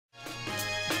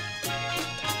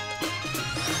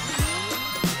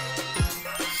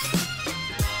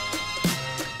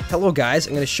Hello guys,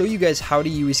 I'm going to show you guys how to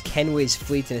use Kenway's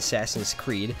fleet in Assassin's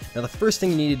Creed. Now the first thing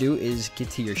you need to do is get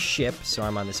to your ship. So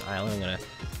I'm on this island, I'm going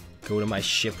to go to my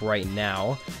ship right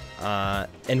now.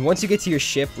 And once you get to your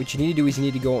ship, what you need to do is you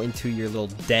need to go into your little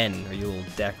den, or your little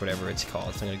deck, whatever it's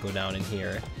called. So I'm going to go down in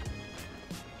here.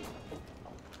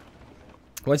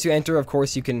 Once you enter, of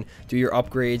course, you can do your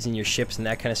upgrades and your ships and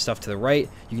that kind of stuff to the right.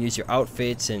 You can use your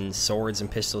outfits and swords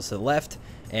and pistols to the left.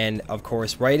 And, of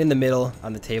course, right in the middle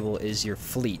on the table is your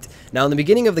fleet. Now, in the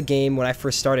beginning of the game, when I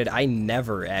first started, I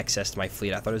never accessed my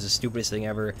fleet. I thought it was the stupidest thing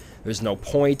ever. There's no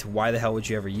point. Why the hell would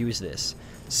you ever use this?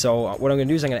 So, what I'm going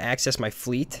to do is I'm going to access my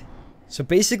fleet. So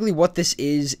basically what this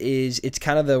is it's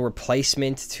kind of the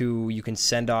replacement to, you can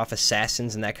send off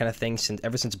assassins and that kind of thing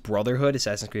ever since Brotherhood,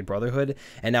 Assassin's Creed Brotherhood,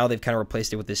 and now they've kind of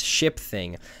replaced it with this ship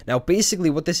thing. Now basically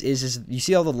what this is you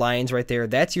see all the lines right there,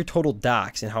 that's your total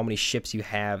docks and how many ships you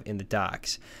have in the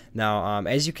docks. Now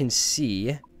as you can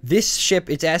see, this ship,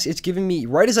 it's giving me,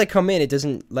 right as I come in, it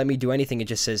doesn't let me do anything, it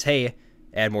just says, hey,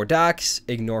 add more docks,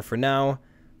 ignore for now,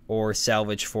 or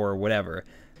salvage for whatever.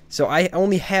 So I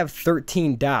only have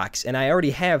 13 docks, and I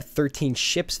already have 13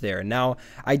 ships there. Now,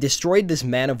 I destroyed this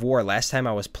man of war last time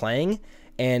I was playing,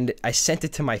 and I sent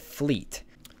it to my fleet.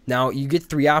 Now, you get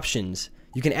three options.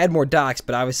 You can add more docks,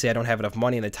 but obviously I don't have enough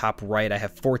money in the top right. I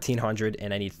have 1,400,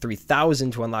 and I need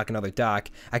 3,000 to unlock another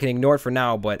dock. I can ignore it for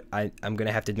now, but I'm going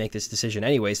to have to make this decision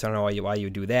anyway, so I don't know why you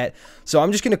would do that. So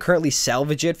I'm just going to currently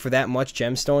salvage it for that much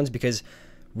gemstones, because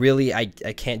really I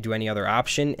can't do any other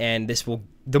option, and this will,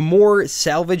 the more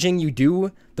salvaging you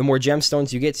do, the more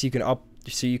gemstones you get,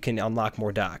 so you can unlock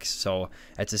more docks. So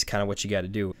that's just kind of what you got to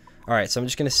do. All right, so I'm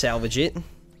just gonna salvage it.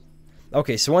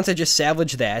 Okay, so once I just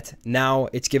salvage that, now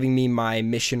it's giving me my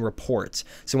mission reports.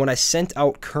 So when I sent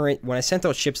out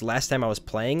ships last time I was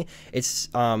playing,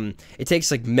 it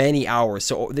takes like many hours.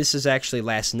 So this is actually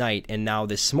last night, and now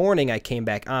this morning I came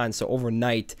back on. So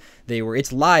overnight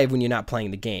it's live when you're not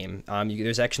playing the game.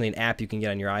 There's actually an app you can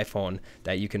get on your iPhone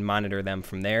that you can monitor them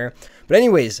from there. But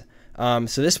anyways,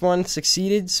 so this one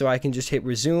succeeded, so I can just hit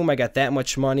resume. I got that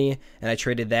much money, and I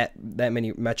traded that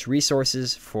much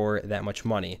resources for that much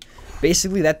money.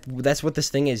 Basically, that's what this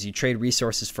thing is. You trade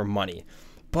resources for money.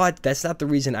 But that's not the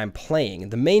reason I'm playing.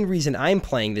 The main reason I'm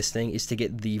playing this thing is to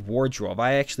get the wardrobe.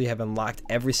 I actually have unlocked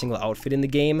every single outfit in the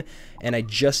game, and I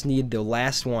just need the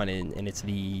last one, and it's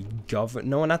the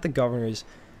no, not the governor's,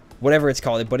 whatever it's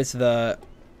called, but it's the,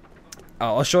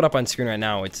 I'll show it up on screen right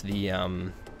now. It's the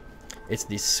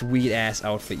sweet ass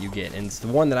outfit you get, and it's the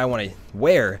one that I want to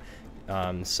wear.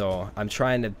 So I'm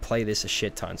trying to play this a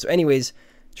shit ton. So anyways,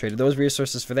 traded those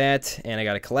resources for that, and I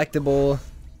got a collectible,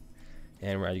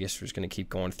 and I guess we're just gonna keep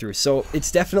going through. So it's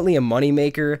definitely a money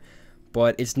maker,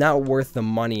 but it's not worth the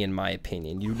money in my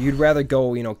opinion. You'd rather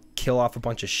go, you know, kill off a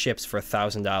bunch of ships for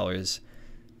 $1,000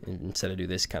 instead of do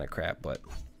this kind of crap. But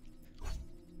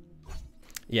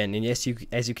yeah, and yes,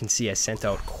 as you can see, I sent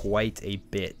out quite a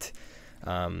bit.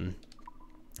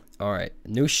 Alright,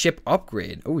 new ship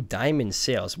upgrade. Oh, diamond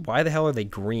sails. Why the hell are they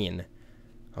green?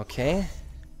 Okay,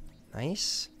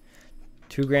 nice.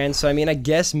 2 grand, so I mean, I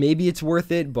guess maybe it's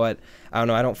worth it, but I don't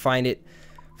know, I don't find it.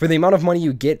 For the amount of money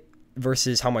you get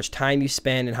versus how much time you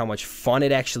spend and how much fun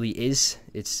it actually is,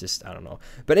 it's just, I don't know.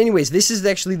 But anyways, this is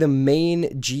actually the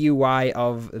main GUI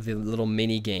of the little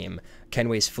mini game,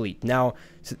 Kenway's fleet. Now,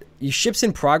 your ships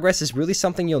in progress is really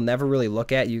something you'll never really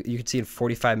look at. You can see in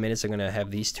 45 minutes I'm going to have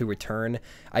these 2 return.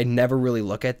 I never really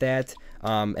look at that,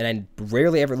 and I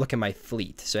rarely ever look at my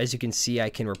fleet. So as you can see, I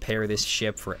can repair this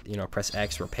ship for, you know, press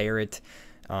X, repair it.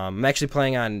 I'm actually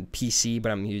playing on PC,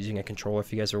 but I'm using a controller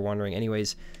if you guys are wondering.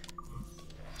 Anyways,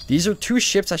 these are 2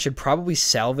 ships I should probably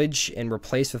salvage and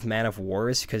replace with man of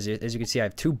wars, because as you can see, I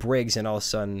have 2 brigs, and all of a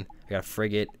sudden I got a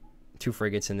frigate, 2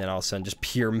 frigates, and then all of a sudden just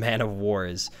pure man of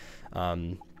wars.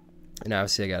 And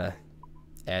obviously I gotta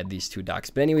add these 2 docks.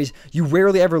 But anyways, you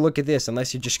rarely ever look at this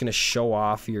unless you're just gonna show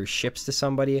off your ships to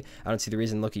somebody. I don't see the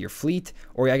reason to look at your fleet,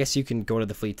 or I guess you can go to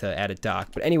the fleet to add a dock.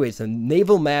 But anyways, the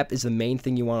naval map is the main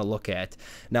thing you want to look at.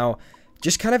 Now,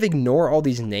 just kind of ignore all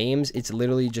these names. It's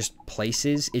literally just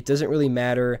places. It doesn't really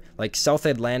matter. Like South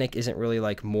Atlantic isn't really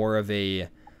like more of a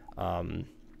like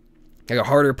a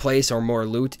harder place or more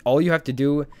loot. All you have to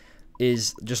do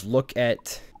is just look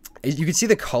at, you can see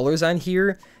the colors on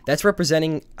here. That's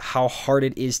representing how hard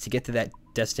it is to get to that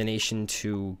destination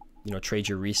to, you know, trade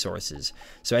your resources.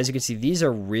 So as you can see, these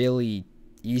are really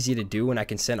easy to do, and I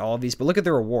can send all of these. But look at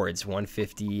the rewards,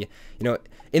 150. You know,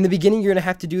 in the beginning you're gonna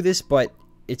have to do this, but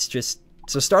it's just,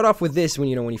 so start off with this when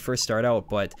you first start out.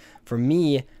 But for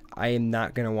me, I am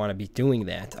not gonna want to be doing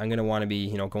that. I'm gonna want to be,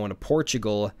 you know, going to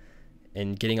Portugal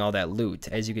and getting all that loot.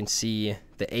 As you can see,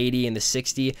 the 80 and the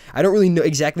 60. I don't really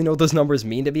exactly know what those numbers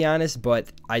mean, to be honest, but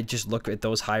I just look at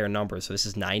those higher numbers. So this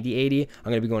is 90, 80.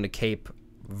 I'm going to be going to Cape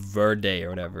Verde or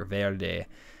whatever, Verde.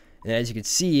 And as you can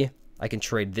see, I can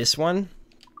trade this one.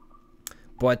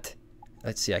 But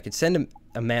let's see, I could send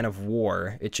a man of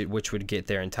war, which would get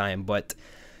there in time. But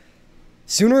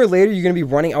sooner or later, you're going to be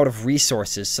running out of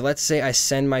resources. So let's say I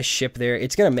send my ship there.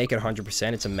 It's going to make it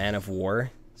 100%. It's a man of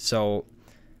war. So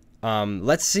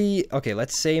let's see. Okay,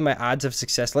 let's say my odds of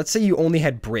success. Let's say you only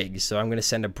had brigs. So I'm going to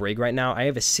send a brig right now. I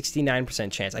have a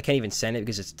 69% chance. I can't even send it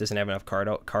because it doesn't have enough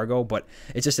cargo, but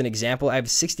it's just an example. I have a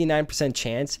 69%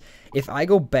 chance. If I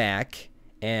go back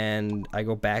and I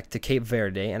go back to Cape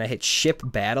Verde and I hit ship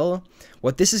battle,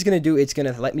 what this is going to do, it's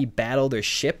going to let me battle their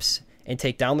ships and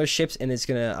take down their ships, and it's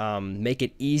going to make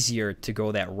it easier to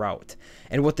go that route.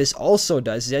 And what this also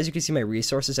does is, as you can see my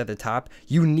resources at the top,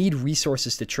 you need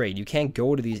resources to trade. You can't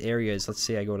go to these areas. Let's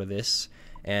say I go to this,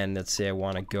 and let's say I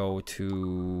want to go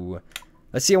to,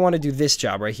 let's say I want to do this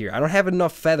job right here. I don't have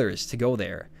enough feathers to go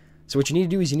there. So what you need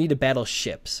to do is you need to battle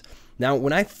ships. Now,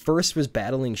 when I first was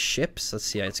battling ships, let's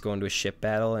see, let's go into a ship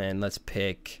battle, and let's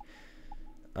pick,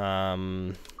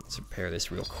 let's repair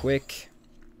this real quick.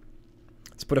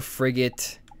 Let's put a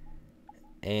frigate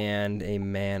and a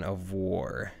man of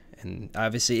war. And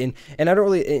obviously, and I don't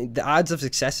really, the odds of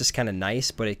success is kind of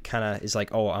nice, but it kind of is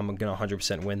like, oh, I'm going to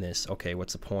 100% win this. Okay,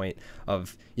 what's the point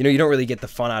of, you know, you don't really get the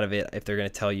fun out of it if they're going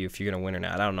to tell you if you're going to win or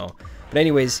not. I don't know. But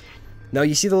anyways, now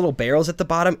you see the little barrels at the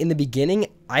bottom. In the beginning,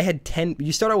 I had 10,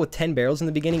 you start out with 10 barrels in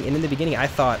the beginning, and in the beginning, I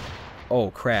thought, oh,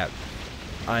 crap,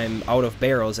 I'm out of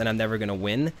barrels and I'm never going to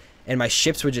win. And my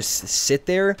ships would just sit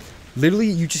there. Literally,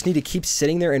 you just need to keep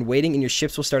sitting there and waiting, and your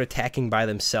ships will start attacking by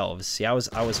themselves. See, I was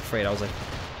afraid. I was like,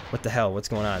 what the hell? What's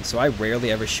going on? So I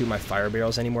rarely ever shoot my fire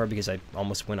barrels anymore because I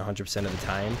almost win 100% of the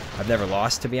time. I've never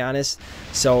lost, to be honest.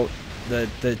 So the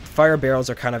fire barrels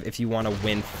are kind of if you want to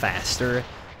win faster.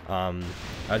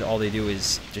 All they do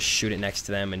is just shoot it next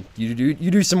to them, and you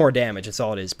do some more damage. That's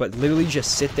all it is. But literally,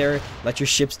 just sit there, let your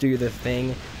ships do the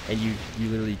thing, and you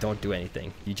literally don't do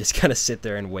anything. You just kind of sit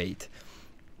there and wait.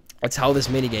 That's how this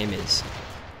minigame is.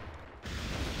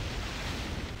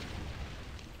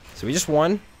 So we just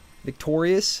won,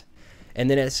 victorious, and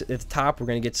then at the top we're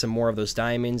gonna get some more of those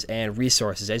diamonds and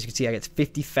resources. As you can see, I get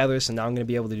 50 feathers, so now I'm gonna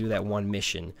be able to do that one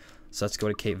mission. So let's go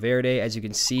to Cape Verde. As you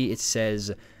can see, it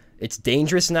says it's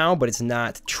dangerous now, but it's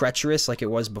not treacherous like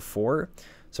it was before.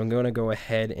 So I'm going to go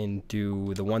ahead and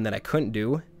do the one that I couldn't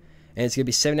do. And it's going to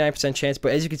be 79% chance.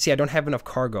 But as you can see, I don't have enough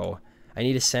cargo. I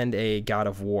need to send a God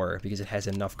of War because it has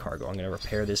enough cargo. I'm going to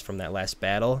repair this from that last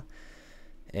battle.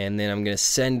 And then I'm going to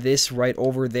send this right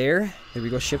over there. There we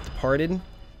go, ship departed.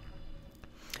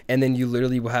 And then you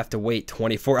literally will have to wait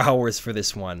 24 hours for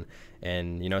this one.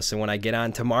 And, you know, so when I get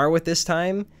on tomorrow with this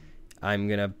time, I'm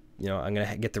going to, you know, I'm going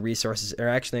to get the resources, or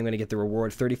actually I'm going to get the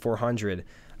reward 3,400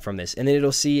 from this. And then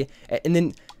it'll see, and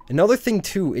then another thing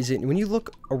too is that when you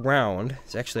look around,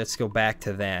 so actually let's go back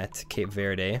to that, Cape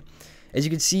Verde. As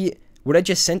you can see, what I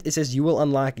just sent, it says you will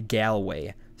unlock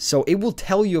Galway. So it will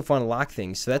tell you if I unlock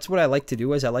things. So that's what I like to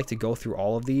do, is I like to go through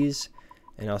all of these.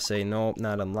 And I'll say, nope,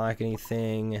 not unlock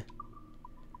anything.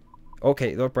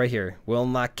 Okay, look right here. We'll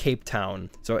unlock Cape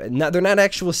Town. So they're not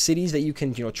actual cities that you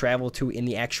can, you know, travel to in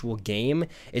the actual game.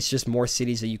 It's just more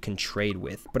cities that you can trade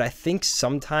with. But I think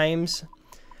sometimes,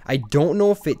 I don't know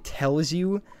if it tells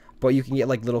you, but you can get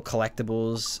like little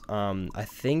collectibles. I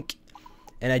think,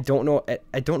 and I don't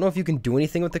know if you can do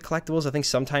anything with the collectibles. I think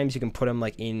sometimes you can put them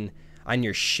like on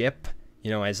your ship,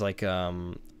 you know, as like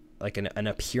an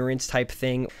appearance type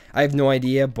thing. I have no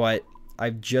idea, but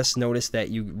I've just noticed that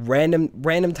you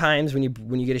random times when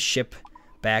you get a ship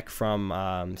back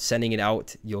from sending it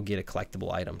out, you'll get a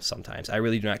collectible item sometimes. I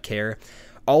really do not care.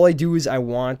 All I do is I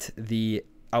want the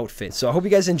outfit. So I hope you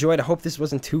guys enjoyed. I hope this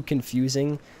wasn't too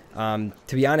confusing. To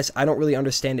be honest, I don't really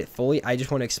understand it fully. I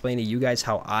just want to explain to you guys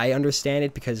how I understand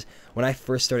it, because when I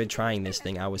first started trying this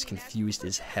thing, I was confused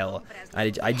as hell.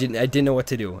 I didn't know what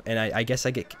to do, and I guess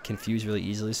I get confused really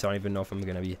easily, so I don't even know if I'm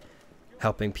gonna be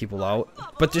helping people out.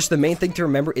 But just the main thing to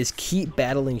remember is keep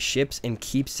battling ships and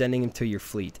keep sending them to your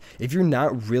fleet. If you're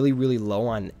not really low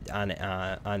on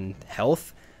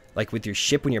health, like with your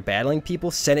ship when you're battling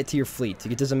people, send it to your fleet.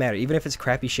 It doesn't matter. Even if it's a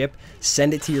crappy ship,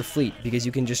 send it to your fleet, because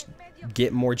you can just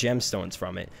get more gemstones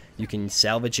from it. You can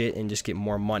salvage it and just get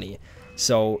more money.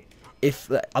 So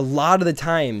if a lot of the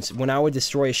times when I would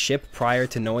destroy a ship prior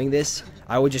to knowing this,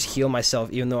 I would just heal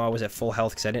myself even though I was at full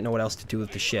health because I didn't know what else to do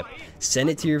with the ship. Send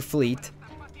it to your fleet,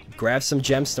 grab some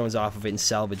gemstones off of it and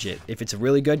salvage it. If it's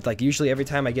really good, like usually every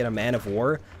time I get a Man of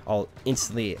War, I'll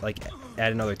instantly like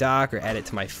add another dock or add it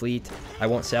to my fleet. I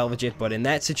won't salvage it, but in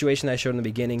that situation I showed in the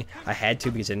beginning, I had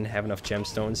to because I didn't have enough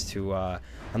gemstones to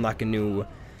unlock a new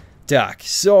dock.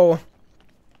 So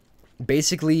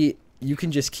basically, you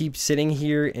can just keep sitting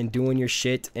here and doing your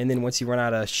shit, and then once you run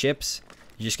out of ships,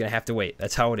 you're just gonna have to wait.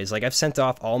 That's how it is. Like, I've sent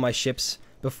off all my ships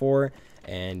before,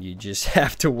 and you just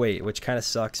have to wait, which kind of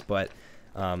sucks. But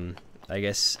I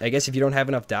guess if you don't have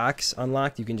enough docks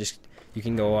unlocked, you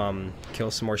can go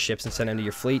kill some more ships and send them to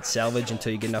your fleet, salvage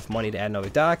until you get enough money to add another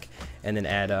dock, and then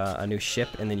add a new ship,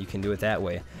 and then you can do it that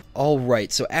way. All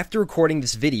right. So after recording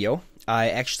this video, I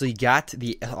actually got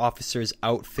the officer's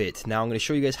outfit. Now I'm going to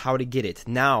show you guys how to get it.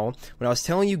 Now, when I was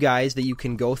telling you guys that you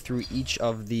can go through each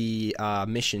of the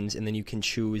missions and then you can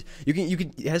choose,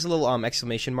 it has a little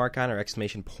exclamation mark on, or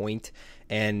exclamation point,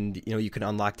 and you can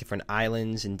unlock different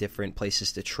islands and different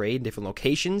places to trade, different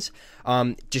locations.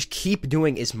 Just keep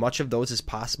doing as much of those as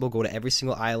possible. Go to every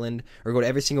single island or go to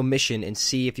every single mission and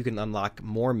see if you can unlock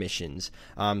more missions.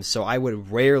 So I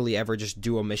would rarely ever just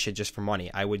do a mission just for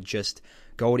money. I would just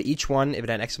go to each one. If it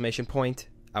had an exclamation point,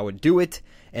 I would do it,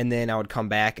 and then I would come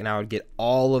back and I would get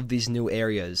all of these new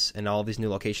areas and all of these new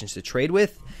locations to trade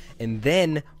with. And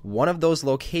then one of those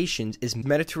locations is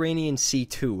Mediterranean Sea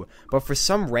 2. But for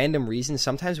some random reason,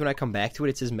 sometimes when I come back to it,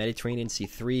 it says Mediterranean Sea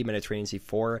 3, Mediterranean Sea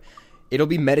 4. It'll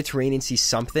be Mediterranean Sea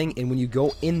something, and when you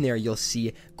go in there, you'll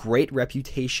see Great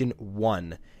Reputation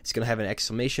 1. It's going to have an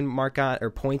exclamation mark on, or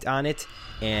point on it,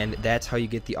 and that's how you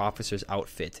get the officer's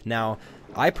outfit. Now,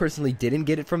 I personally didn't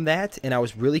get it from that, and I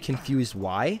was really confused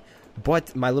why,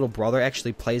 but my little brother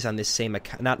actually plays on this same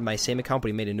account, not my same account, but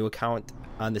he made a new account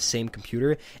on the same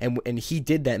computer, and he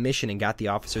did that mission and got the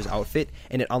officer's outfit,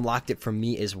 and it unlocked it for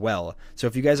me as well. So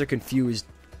if you guys are confused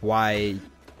why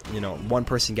one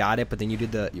person got it, but then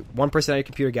one person on your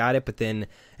computer got it, but then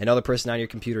another person on your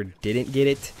computer didn't get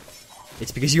it,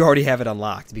 it's because you already have it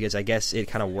unlocked, because I guess it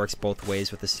kind of works both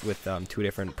ways with this, with two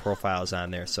different profiles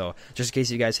on there. So just in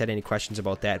case you guys had any questions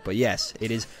about that, but yes,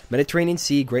 it is Mediterranean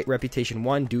Sea, Great Reputation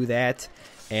 1, do that,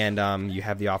 and you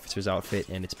have the officer's outfit,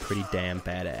 and it's pretty damn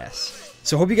badass.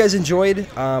 So hope you guys enjoyed.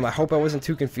 I hope I wasn't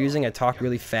too confusing. I talk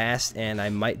really fast, and I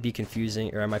might be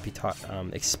confusing, or I might be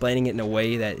explaining it in a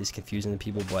way that is confusing to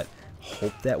people, but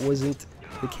hope that wasn't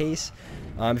the case.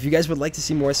 If you guys would like to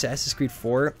see more Assassin's Creed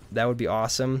 4, that would be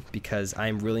awesome, because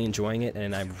I'm really enjoying it,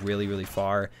 and I'm really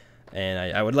far,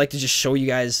 and I would like to just show you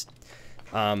guys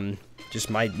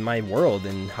just my world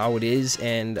and how it is.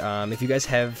 And if you guys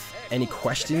have any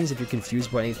questions, if you're confused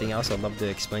about anything else, I'd love to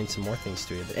explain some more things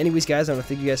to you. But anyways, guys, I want to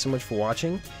thank you guys so much for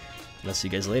watching, and I'll see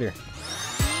you guys later.